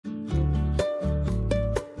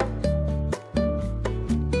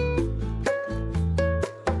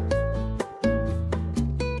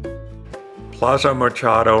Plaza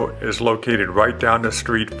Machado is located right down the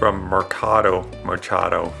street from Mercado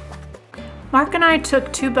Machado. Mark and I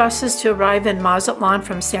took 2 buses to arrive in Mazatlan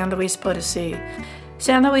from San Luis Potosi.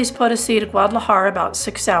 San Luis Potosi to Guadalajara about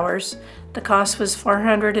 6 hours. The cost was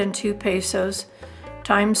 402 pesos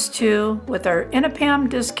times 2 with our INAPAM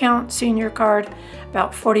discount senior card,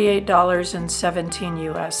 about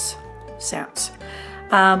 $48.17 US cents.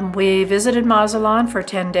 We visited Mazatlan for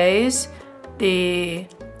 10 days. The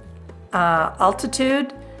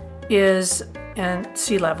altitude is in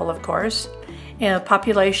sea level, of course. And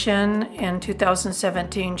population in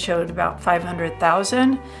 2017 showed about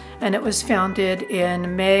 500,000, and it was founded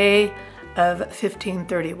in May of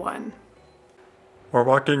 1531. We're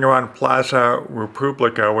walking around Plaza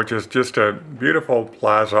Republica, which is just a beautiful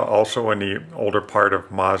plaza also in the older part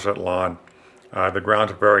of Mazatlan. The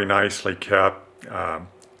grounds are very nicely kept.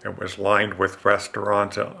 It was lined with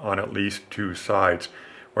restaurants on at least 2 sides.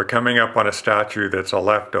 We're coming up on a statue that's a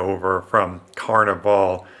leftover from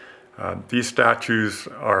Carnival. These statues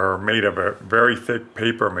are made of a very thick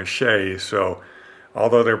paper mache, so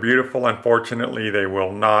although they're beautiful, unfortunately they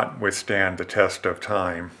will not withstand the test of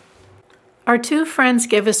time. Our 2 friends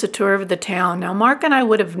gave us a tour of the town. Now Mark and I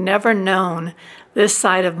would have never known this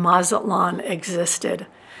side of Mazatlan existed.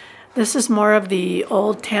 This is more of the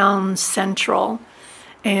old town central,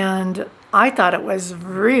 and I thought it was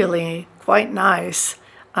really quite nice.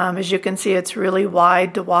 As you can see, it's really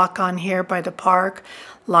wide to walk on here by the park.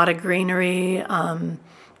 A lot of greenery,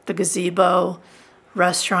 the gazebo,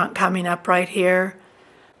 restaurant coming up right here.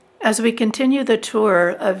 As we continue the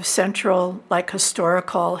tour of central,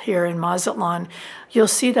 historical here in Mazatlan, you'll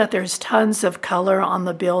see that there's tons of color on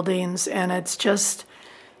the buildings, and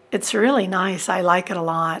it's really nice. I like it a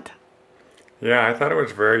lot. Yeah, I thought it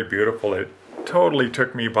was very beautiful. It totally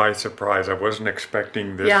took me by surprise. I wasn't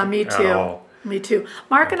expecting this Yeah, me too. at all. Me too.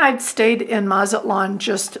 Mark and I stayed in Mazatlan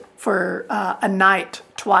just for a night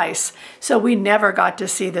twice, so we never got to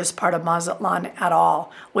see this part of Mazatlan at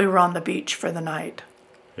all. We were on the beach for the night.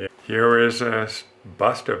 Here is a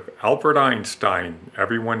bust of Albert Einstein.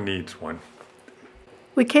 Everyone needs one.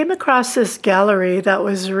 We came across this gallery that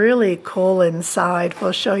was really cool inside.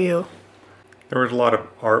 We'll show you. There was a lot of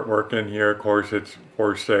artwork in here. Of course, it's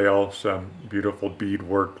for sale. Some beautiful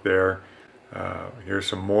beadwork there. Here's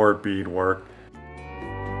some more beadwork.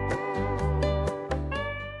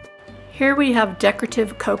 Here we have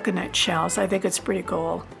decorative coconut shells. I think it's pretty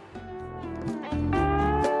cool.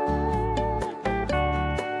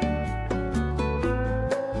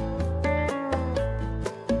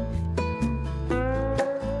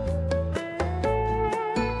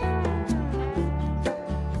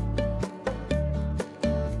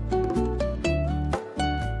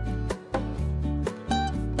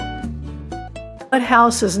 What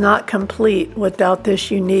house is not complete without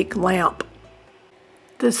this unique lamp?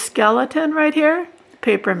 This skeleton right here,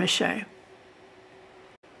 paper mache.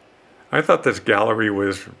 I thought this gallery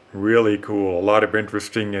was really cool. A lot of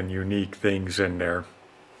interesting and unique things in there.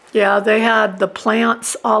 Yeah, they had the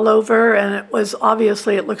plants all over, and it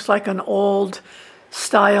looks like an old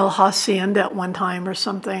style hacienda at one time or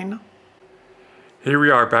something. Here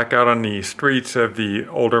we are back out on the streets of the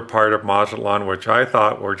older part of Mazatlan, which I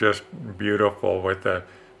thought were just beautiful with the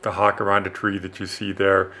jacaranda tree that you see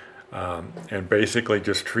there, and basically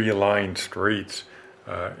just tree-lined streets.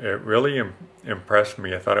 It really impressed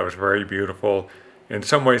me. I thought it was very beautiful. In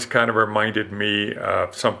some ways kind of reminded me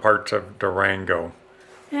of some parts of Durango.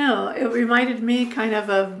 Yeah, it reminded me kind of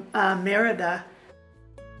Merida.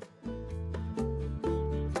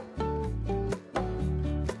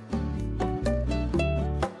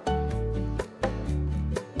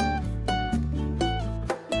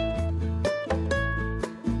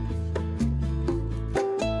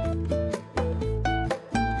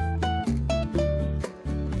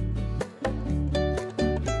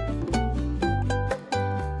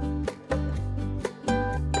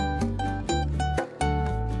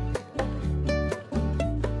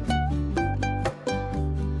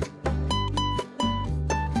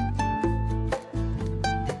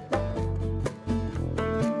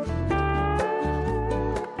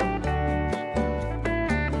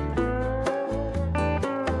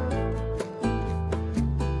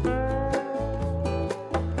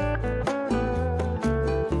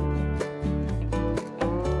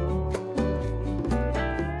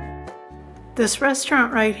 This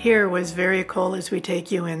restaurant right here was very cool as we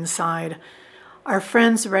take you inside. Our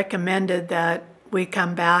friends recommended that we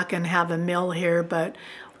come back and have a meal here, but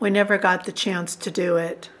we never got the chance to do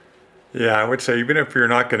it. Yeah, I would say even if you're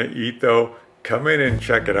not going to eat though, come in and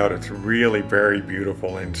check it out. It's really very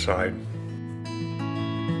beautiful inside.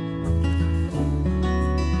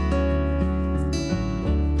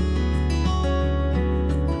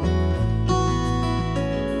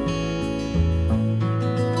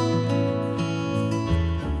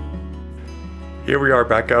 Here we are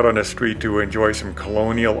back out on the street to enjoy some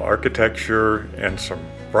colonial architecture and some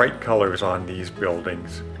bright colors on these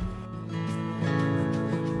buildings.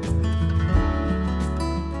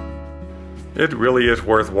 It really is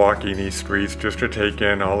worth walking these streets just to take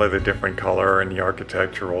in all of the different color and the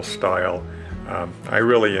architectural style. I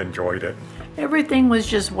really enjoyed it. Everything was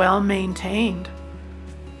just well maintained.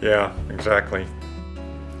 Yeah, exactly.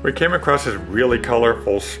 We came across this really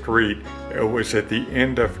colorful street. It was at the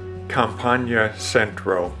end of Campagna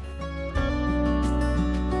Centro.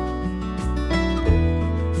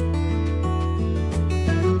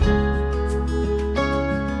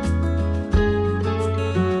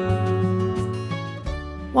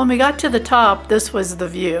 When we got to the top, this was the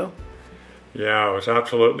view. Yeah, it was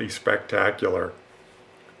absolutely spectacular.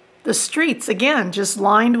 The streets, again, just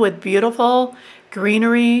lined with beautiful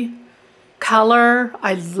greenery, color.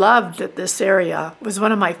 I loved this area. It was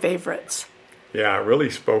one of my favorites. Yeah, it really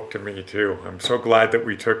spoke to me too. I'm so glad that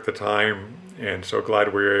we took the time and so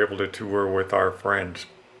glad we were able to tour with our friends.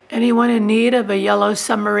 Anyone in need of a yellow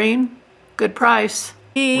submarine? Good price.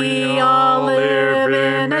 We all live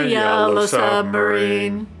in a yellow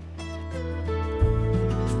submarine.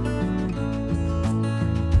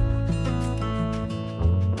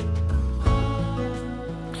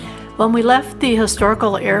 When we left the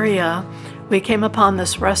historical area, we came upon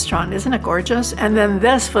this restaurant. Isn't it gorgeous? And then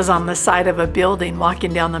this was on the side of a building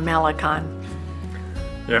walking down the Malecon.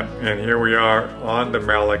 Yeah, and here we are on the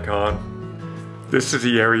Malecon. This is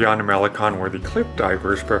the area on the Malecon where the cliff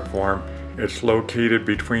divers perform. It's located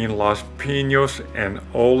between Los Pinos and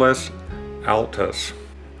Olas Altas.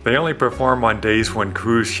 They only perform on days when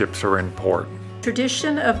cruise ships are in port.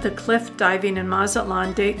 Tradition of the cliff diving in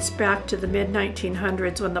Mazatlan dates back to the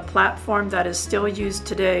mid-1900s when the platform that is still used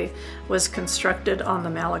today was constructed on the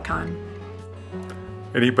Malecon.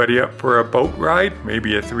 Anybody up for a boat ride?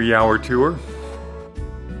 Maybe a 3-hour tour?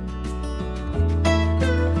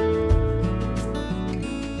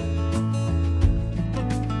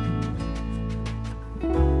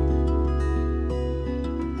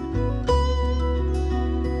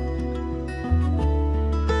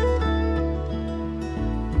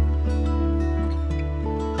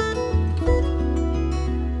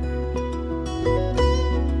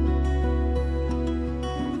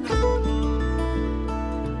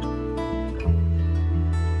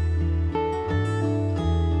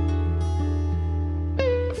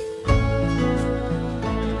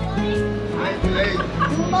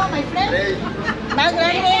 My friend. Más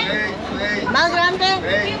grande. Más grande.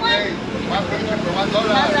 Más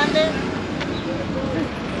grande.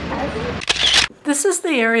 This is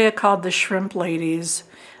the area called the Shrimp Ladies.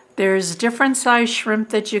 There's different size shrimp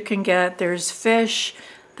that you can get. There's fish.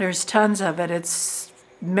 There's tons of it. It's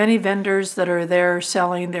many vendors that are there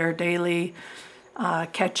selling their daily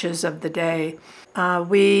catches of the day.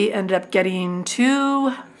 We ended up getting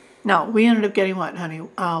we ended up getting what, honey?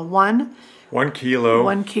 1 kilo.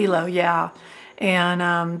 1 kilo, yeah.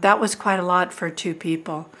 And that was quite a lot for 2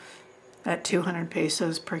 people at 200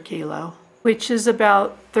 pesos per kilo, which is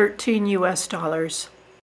about 13 US dollars.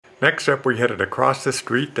 Next up, we headed across the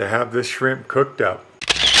street to have this shrimp cooked up.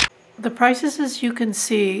 The prices, as you can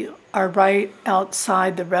see, are right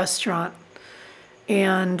outside the restaurant.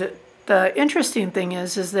 And the interesting thing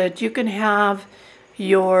is that you can have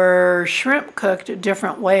your shrimp cooked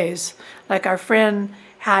different ways. Like our friend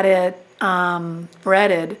had it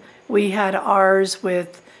breaded. We had ours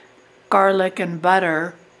with garlic and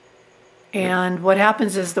butter. And what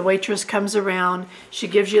happens is the waitress comes around, she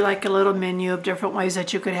gives you like a little menu of different ways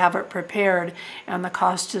that you could have it prepared, and the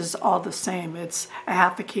cost is all the same. It's a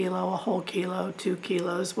half a kilo, a whole kilo, 2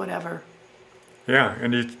 kilos, whatever. Yeah,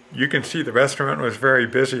 and you can see the restaurant was very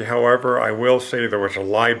busy. However, I will say there was a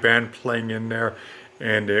live band playing in there,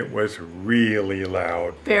 and it was really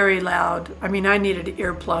loud. Very loud. I mean, I needed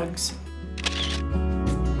earplugs.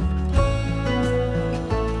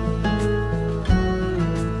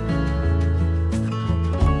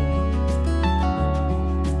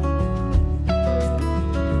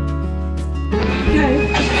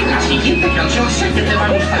 La siguiente canción sé que te va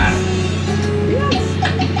a gustar.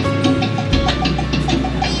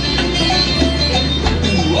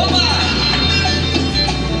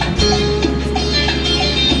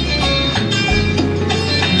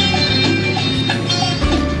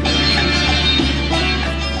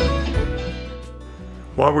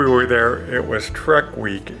 While we were there, it was Trek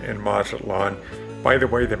Week in Mazatlan. By the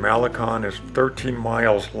way, the Malecon is 13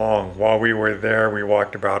 miles long. While we were there, we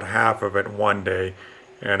walked about half of it one day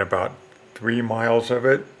and about 3 miles of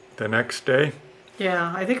it the next day.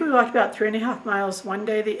 Yeah, I think we walked about 3.5 miles one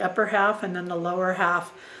day, the upper half, and then the lower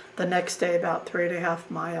half the next day, about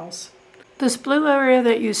 3.5 miles. This blue area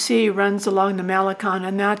that you see runs along the Malecon,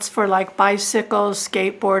 and that's for like bicycles,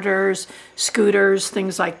 skateboarders, scooters,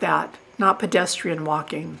 things like that, not pedestrian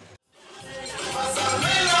walking.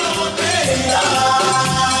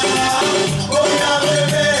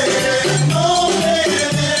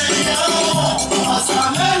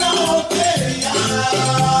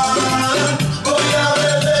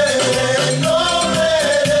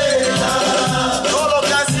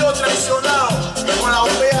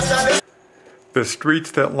 The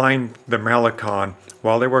streets that lined the Malecon,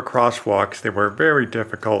 while they were crosswalks, they were very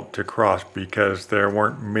difficult to cross because there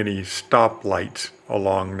weren't many stoplights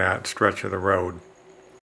along that stretch of the road.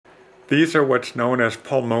 These are what's known as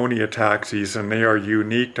pulmonia taxis, and they are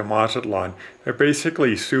unique to Mazatlan. They're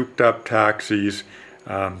basically souped-up taxis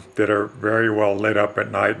that are very well lit up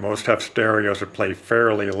at night. Most have stereos that play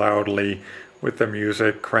fairly loudly with the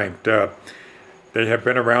music cranked up. They have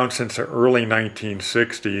been around since the early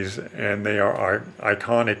 1960s, and they are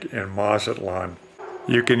iconic in Mazatlan.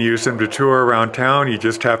 You can use them to tour around town. You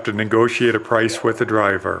just have to negotiate a price with the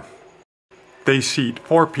driver. They seat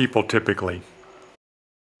 4 people typically.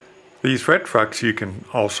 These red trucks you can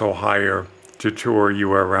also hire to tour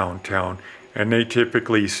you around town, and they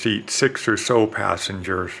typically seat 6 or so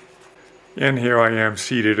passengers. And here I am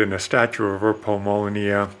seated in a statue of her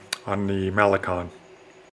pulmonia on the Malecon.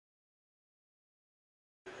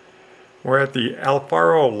 We're at the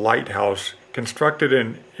Alfaro Lighthouse. Constructed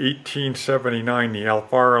in 1879, the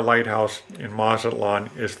Alfaro Lighthouse in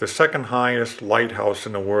Mazatlan is the second highest lighthouse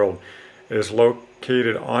in the world. It is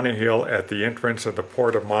located on a hill at the entrance of the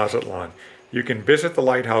port of Mazatlan. You can visit the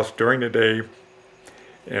lighthouse during the day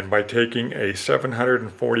and by taking a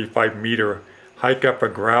 745-meter hike up a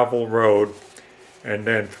gravel road and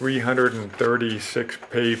then 336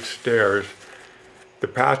 paved stairs. The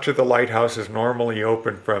path to the lighthouse is normally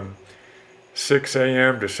open from 6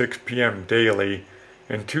 a.m. to 6 p.m. daily.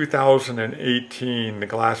 In 2018, the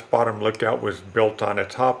glass bottom lookout was built on the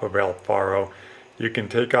top of Alfaro. You can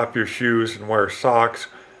take off your shoes and wear socks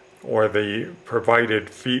or the provided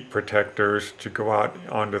feet protectors to go out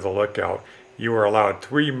onto the lookout. You are allowed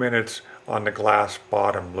 3 minutes on the glass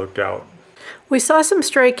bottom lookout. We saw some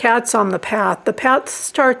stray cats on the path. The path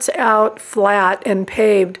starts out flat and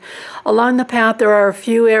paved. Along the path there are a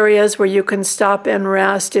few areas where you can stop and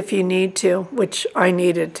rest if you need to, which I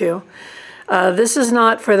needed to. This is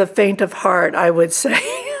not for the faint of heart, I would say.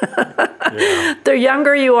 Yeah. The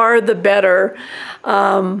younger you are, the better.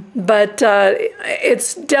 But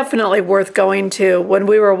it's definitely worth going to. When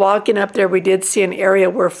we were walking up there, we did see an area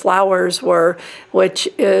where flowers were, which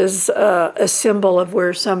is a symbol of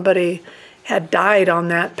where somebody had died on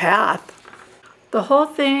that path. The whole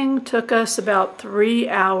thing took us about 3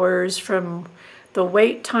 hours from the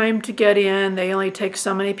wait time to get in. They only take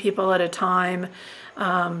so many people at a time.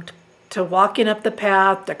 To walking up the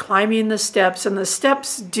path, to climbing the steps, and the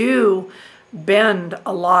steps do bend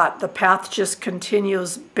a lot. The path just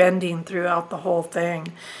continues bending throughout the whole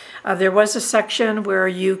thing. There was a section where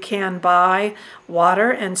you can buy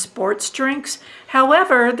water and sports drinks.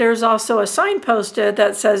 However, there's also a sign posted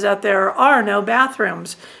that says that there are no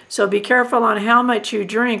bathrooms. So be careful on how much you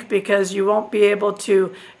drink because you won't be able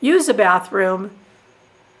to use a bathroom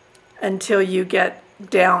until you get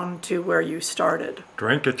down to where you started.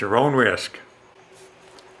 Drink at your own risk.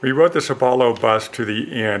 We rode the Sabalo bus to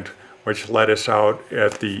the end, which led us out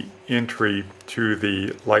at the entry to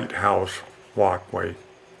the lighthouse walkway.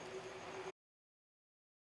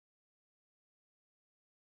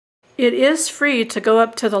 It is free to go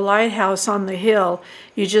up to the lighthouse on the hill.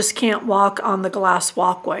 You just can't walk on the glass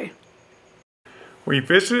walkway. We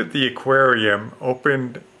visited the aquarium,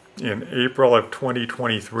 opened in April of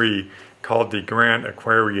 2023, called the Grand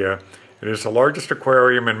Aquaria. It is the largest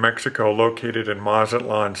aquarium in Mexico, located in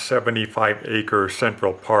Mazatlan's 75-acre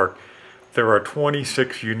Central Park. There are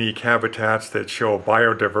 26 unique habitats that show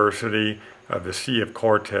biodiversity of the Sea of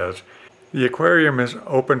Cortez. The aquarium is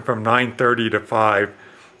open from 9:30 to 5.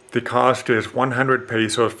 The cost is 100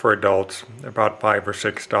 pesos for adults, about $5 or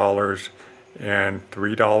 $6, and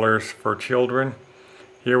 $3 for children.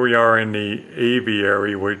 Here we are in the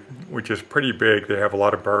aviary, which is pretty big. They have a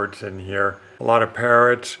lot of birds in here. A lot of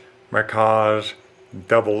parrots, macaws,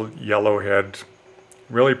 double yellowheads.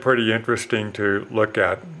 Really pretty interesting to look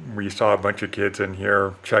at. We saw a bunch of kids in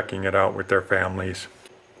here checking it out with their families.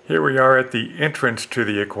 Here we are at the entrance to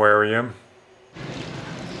the aquarium.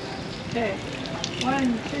 Okay,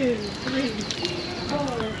 1, 2, 3, 4,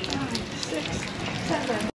 5, 6,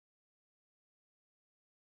 7.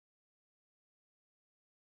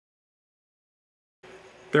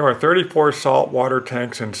 There are 34 saltwater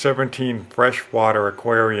tanks and 17 freshwater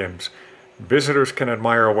aquariums. Visitors can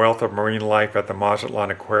admire a wealth of marine life at the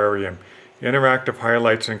Mazatlan Aquarium. Interactive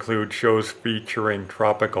highlights include shows featuring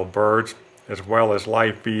tropical birds, as well as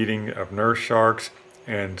live feeding of nurse sharks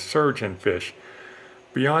and surgeonfish.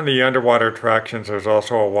 Beyond the underwater attractions, there's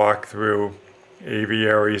also a walk through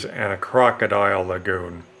aviaries and a crocodile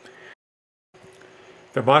lagoon.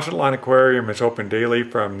 The Mazatlan Aquarium is open daily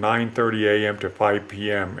from 9:30 a.m. to 5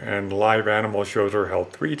 p.m. and live animal shows are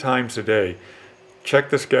held 3 times a day. Check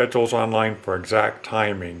the schedules online for exact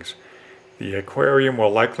timings. The aquarium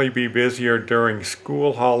will likely be busier during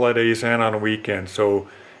school holidays and on weekends, so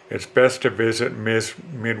it's best to visit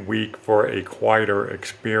midweek for a quieter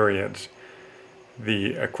experience.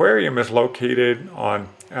 The aquarium is located on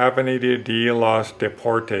Avenida de los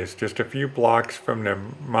Deportes, just a few blocks from the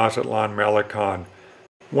Mazatlan Mexico.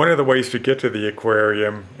 One of the ways to get to the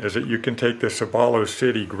aquarium is that you can take the Sabalo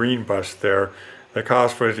City green bus there. The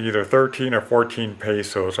cost was either 13 or 14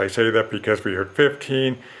 pesos. I say that because we heard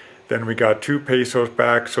 15, then we got 2 pesos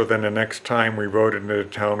back, so then the next time we rode into the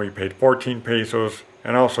town we paid 14 pesos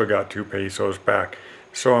and also got 2 pesos back.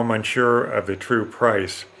 So I'm unsure of the true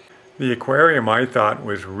price. The aquarium, I thought,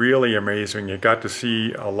 was really amazing. You got to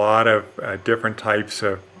see a lot of different types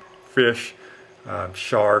of fish,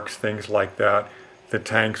 sharks, things like that. The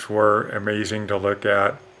tanks were amazing to look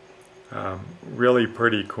at. Really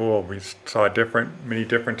pretty cool. We saw many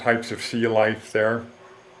different types of sea life there.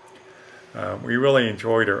 We really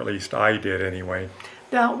enjoyed it, or at least I did anyway.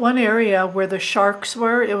 That one area where the sharks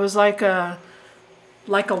were, it was like a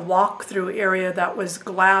walk-through area that was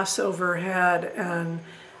glass overhead, and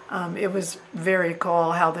it was very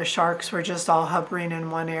cool how the sharks were just all hovering in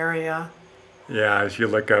one area. Yeah, as you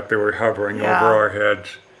look up, they were hovering over our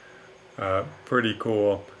heads. Pretty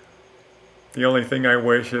cool. The only thing I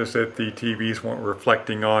wish is that the TVs weren't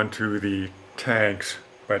reflecting onto the tanks,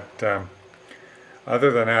 but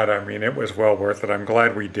other than that, I mean, it was well worth it. I'm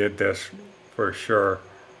glad we did this for sure.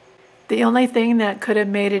 The only thing that could have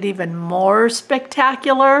made it even more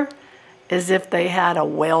spectacular is if they had a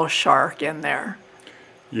whale shark in there.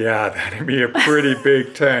 Yeah, that'd be a pretty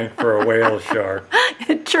big tank for a whale shark.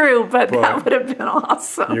 True, but that would have been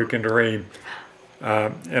awesome. You can dream.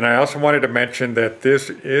 And I also wanted to mention that this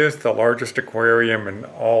is the largest aquarium in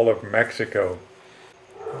all of Mexico.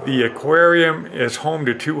 The aquarium is home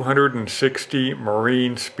to 260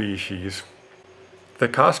 marine species. The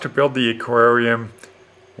cost to build the aquarium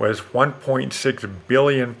was 1.6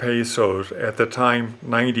 billion pesos, at the time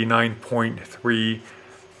 $99.3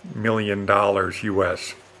 million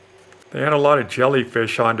US. They had a lot of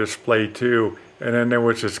jellyfish on display too, and then there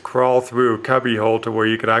was this crawl-through cubbyhole to where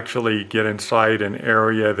you could actually get inside an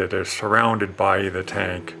area that is surrounded by the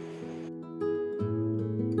tank.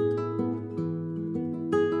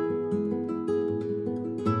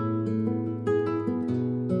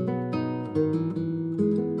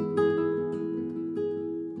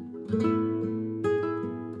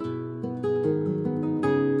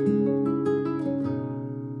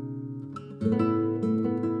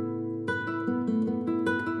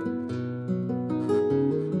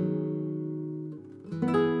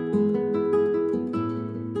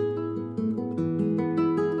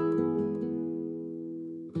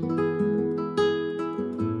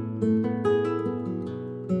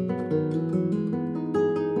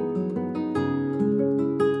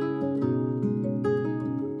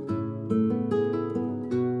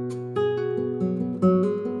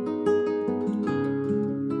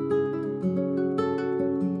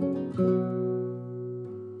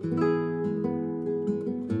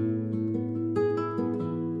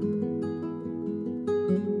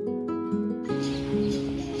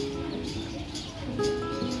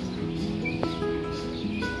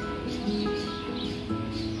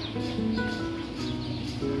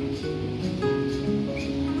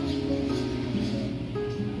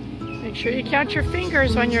 Make sure you count your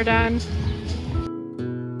fingers when you're done.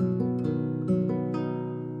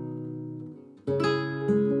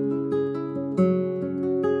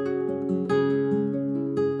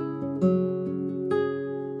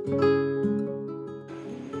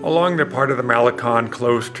 Along the part of the Malecon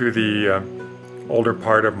close to the older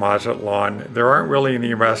part of Mazatlan, there aren't really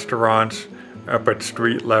any restaurants up at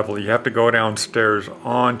street level. You have to go downstairs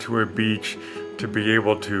onto a beach to be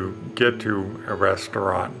able to get to a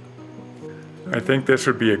restaurant. I think this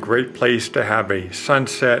would be a great place to have a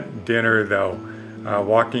sunset dinner though.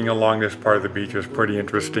 Walking along this part of the beach is pretty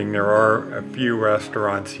interesting. There are a few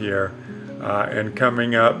restaurants here. And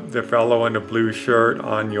coming up, the fellow in the blue shirt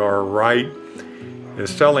on your right is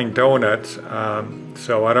selling donuts.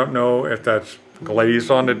 So I don't know if that's glaze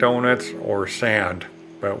on the donuts or sand,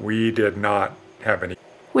 but we did not have any.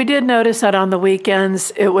 We did notice that on the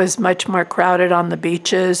weekends it was much more crowded on the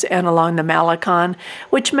beaches and along the Malecon,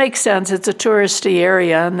 which makes sense. It's a touristy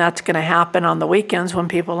area, and that's going to happen on the weekends when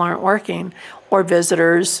people aren't working, or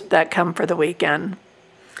visitors that come for the weekend.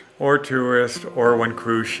 Or tourists, or when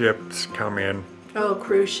cruise ships come in. Oh,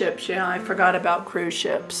 cruise ships. Yeah, I forgot about cruise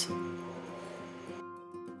ships.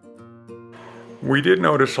 We did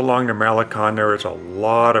notice along the Malecon there is a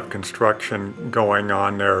lot of construction going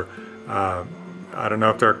on there. I don't know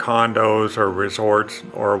if they're condos or resorts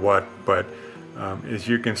or what, but as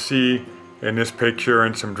you can see in this picture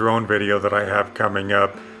and some drone video that I have coming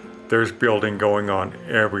up, there's building going on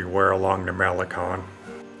everywhere along the Malecon.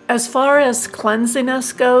 As far as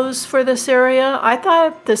cleanliness goes for this area, I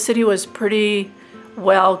thought the city was pretty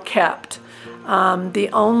well kept. The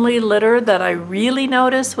only litter that I really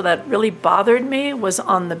noticed that really bothered me was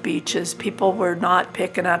on the beaches. People were not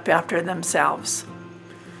picking up after themselves.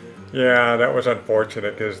 Yeah, that was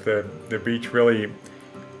unfortunate because the beach really,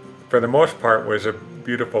 for the most part, was a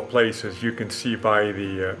beautiful place, as you can see by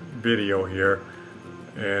the video here.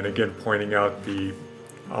 And again, pointing out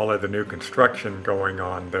all of the new construction going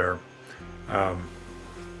on there.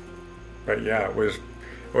 But yeah, it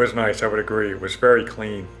was nice. I would agree. It was very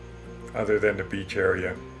clean, other than the beach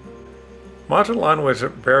area. Mazatlan was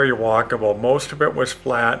very walkable. Most of it was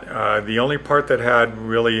flat. The only part that had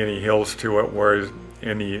really any hills to it was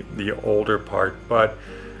in the older part, but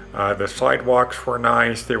the sidewalks were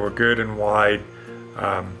nice. They were good and wide,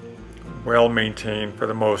 well maintained for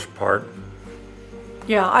the most part.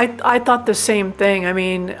 Yeah, I thought the same thing. I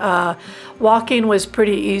mean, walking was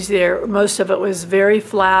pretty easy there. Most of it was very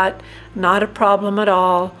flat, not a problem at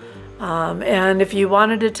all. And if you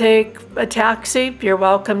wanted to take a taxi, you're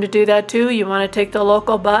welcome to do that too. You want to take the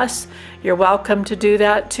local bus, you're welcome to do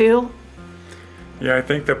that too. Yeah, I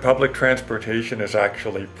think the public transportation is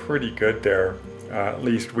actually pretty good there. At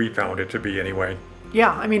least we found it to be anyway.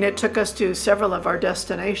 Yeah, I mean, it took us to several of our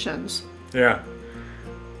destinations. Yeah,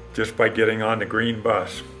 just by getting on the green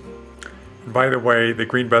bus. By the way, the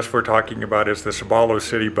green bus we're talking about is the Sabalo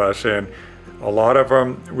City bus, and a lot of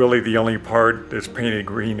them, really the only part that's painted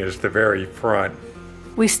green is the very front.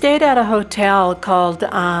 We stayed at a hotel called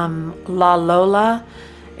La Lola,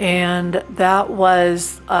 and that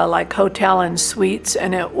was like hotel and suites,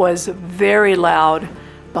 and it was very loud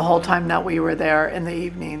the whole time that we were there in the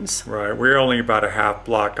evenings. Right, we were only about a half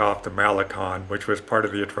block off the Malecon, which was part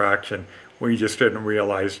of the attraction. We just didn't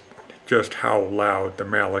realize just how loud the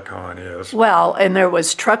Malecon is. Well, and there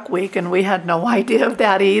was truck week, and we had no idea of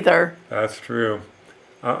that either. That's true.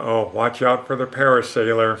 Uh-oh, watch out for the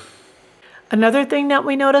parasailer. Another thing that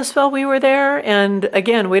we noticed while we were there, and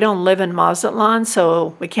again, we don't live in Mazatlan,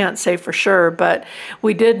 so we can't say for sure, but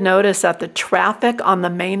we did notice that the traffic on the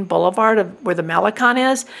main boulevard of where the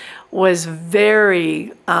Malecon is was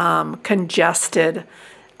very congested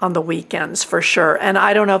on the weekends for sure. And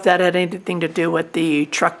I don't know if that had anything to do with the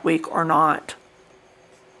truck week or not.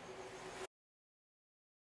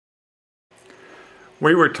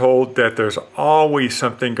 We were told that there's always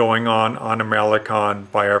something going on the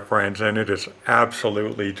Malecon by our friends, and it is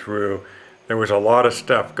absolutely true. There was a lot of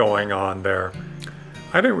stuff going on there.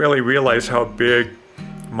 I didn't really realize how big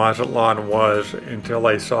Mazatlan was until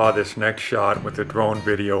I saw this next shot with the drone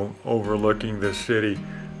video overlooking the city.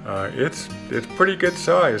 It's pretty good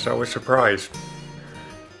size. I was surprised.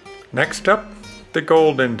 Next up, the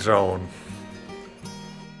Golden Zone.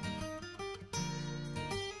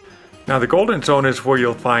 Now the Golden Zone is where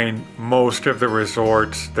you'll find most of the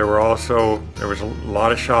resorts. There was a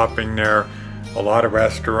lot of shopping there, a lot of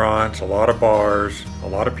restaurants, a lot of bars, a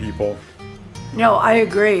lot of people. No, I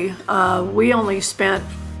agree. We only spent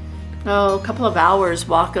a couple of hours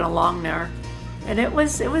walking along there, and it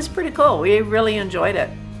was pretty cool. We really enjoyed it.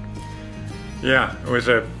 Yeah, it was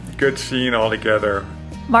a good scene altogether.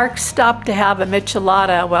 Mark stopped to have a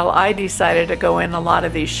michelada while I decided to go in a lot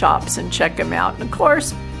of these shops and check them out, and of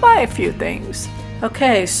course, buy a few things.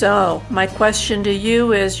 Okay, so my question to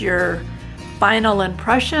you is your final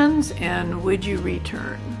impressions, and would you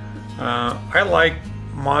return? I like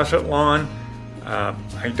Mazatlan.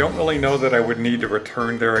 I don't really know that I would need to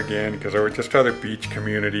return there again because there were just other beach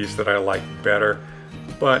communities that I liked better.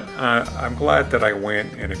 But I'm glad that I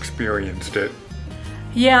went and experienced it.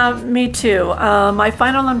 Yeah, me too. My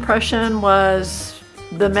final impression was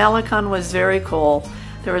the Malecon was very cool.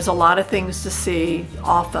 There was a lot of things to see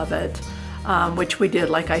off of it, which we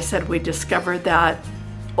did. Like I said, we discovered that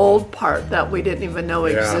old part that we didn't even know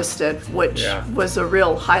existed, which was a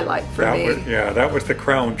real highlight for me. That was the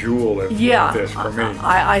crown jewel of this for me.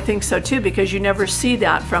 I think so too, because you never see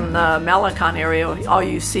that from the Malecon area. All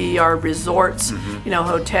you see are resorts, you know,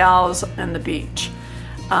 hotels and the beach.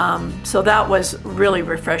 So that was really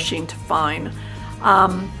refreshing to find.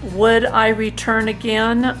 Would I return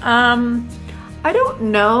again? I don't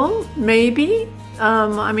know, maybe.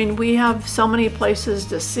 I mean, we have so many places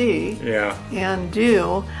to see and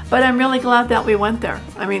do, but I'm really glad that we went there.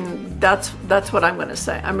 I mean, that's what I'm going to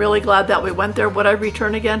say. I'm really glad that we went there. Would I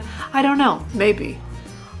return again? I don't know, maybe.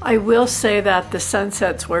 I will say that the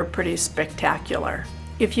sunsets were pretty spectacular.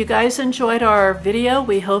 If you guys enjoyed our video,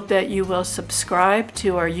 we hope that you will subscribe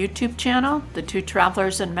to our YouTube channel, The Two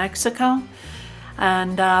Travelers in Mexico.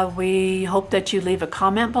 And we hope that you leave a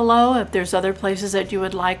comment below. If there's other places that you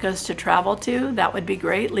would like us to travel to, that would be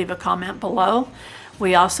great. Leave a comment below.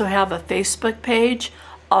 We also have a Facebook page,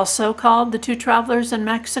 also called The Two Travelers in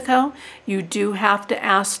Mexico. You do have to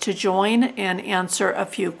ask to join and answer a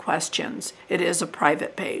few questions. It is a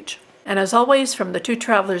private page. And as always, from The Two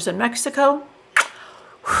Travelers in Mexico,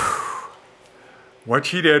 what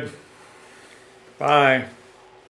she did. Bye.